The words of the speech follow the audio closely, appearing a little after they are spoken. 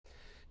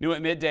New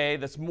at midday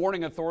this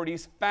morning,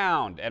 authorities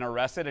found and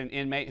arrested an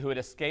inmate who had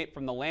escaped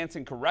from the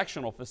Lansing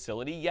Correctional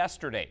Facility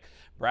yesterday.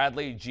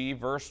 Bradley G.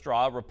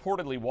 Verstraw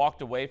reportedly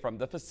walked away from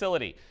the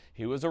facility.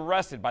 He was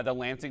arrested by the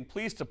Lansing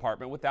Police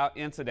Department without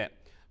incident.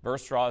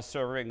 Verstraw is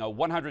serving a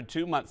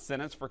 102-month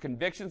sentence for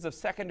convictions of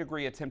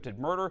second-degree attempted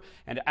murder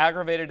and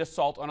aggravated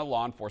assault on a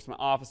law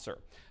enforcement officer.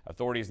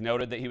 Authorities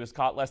noted that he was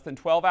caught less than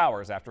 12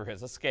 hours after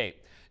his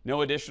escape.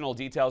 No additional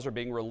details are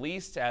being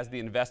released as the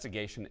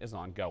investigation is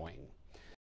ongoing.